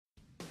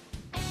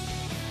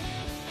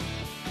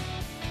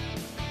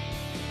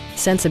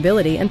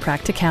Sensibility and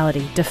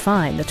practicality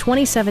define the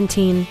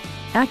 2017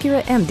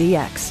 Acura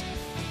MDX.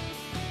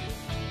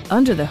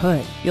 Under the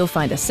hood, you'll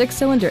find a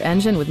 6-cylinder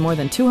engine with more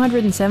than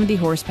 270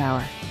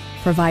 horsepower,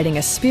 providing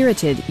a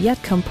spirited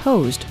yet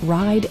composed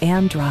ride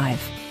and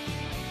drive.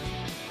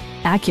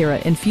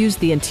 Acura infused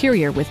the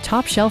interior with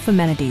top-shelf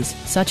amenities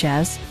such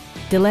as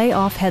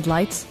delay-off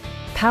headlights,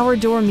 power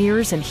door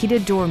mirrors and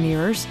heated door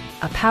mirrors,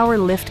 a power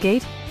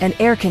liftgate, and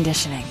air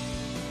conditioning.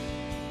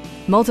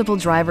 Multiple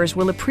drivers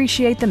will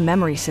appreciate the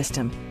memory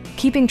system,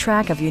 keeping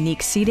track of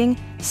unique seating,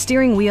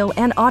 steering wheel,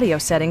 and audio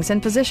settings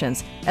and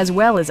positions, as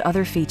well as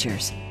other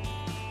features.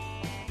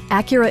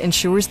 Acura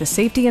ensures the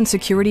safety and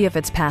security of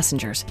its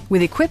passengers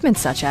with equipment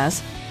such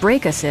as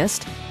brake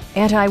assist,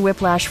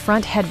 anti-whiplash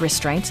front head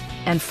restraints,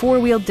 and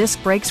 4-wheel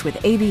disc brakes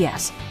with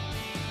ABS.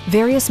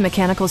 Various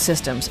mechanical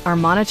systems are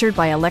monitored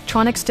by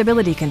electronic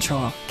stability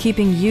control,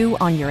 keeping you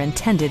on your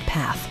intended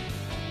path.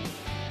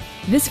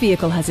 This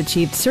vehicle has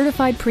achieved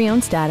certified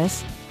pre-owned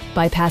status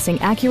by passing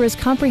Acura's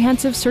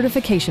comprehensive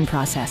certification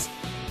process,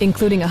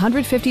 including a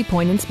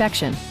 150-point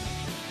inspection.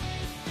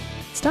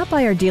 Stop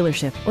by our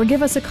dealership or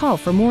give us a call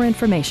for more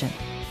information.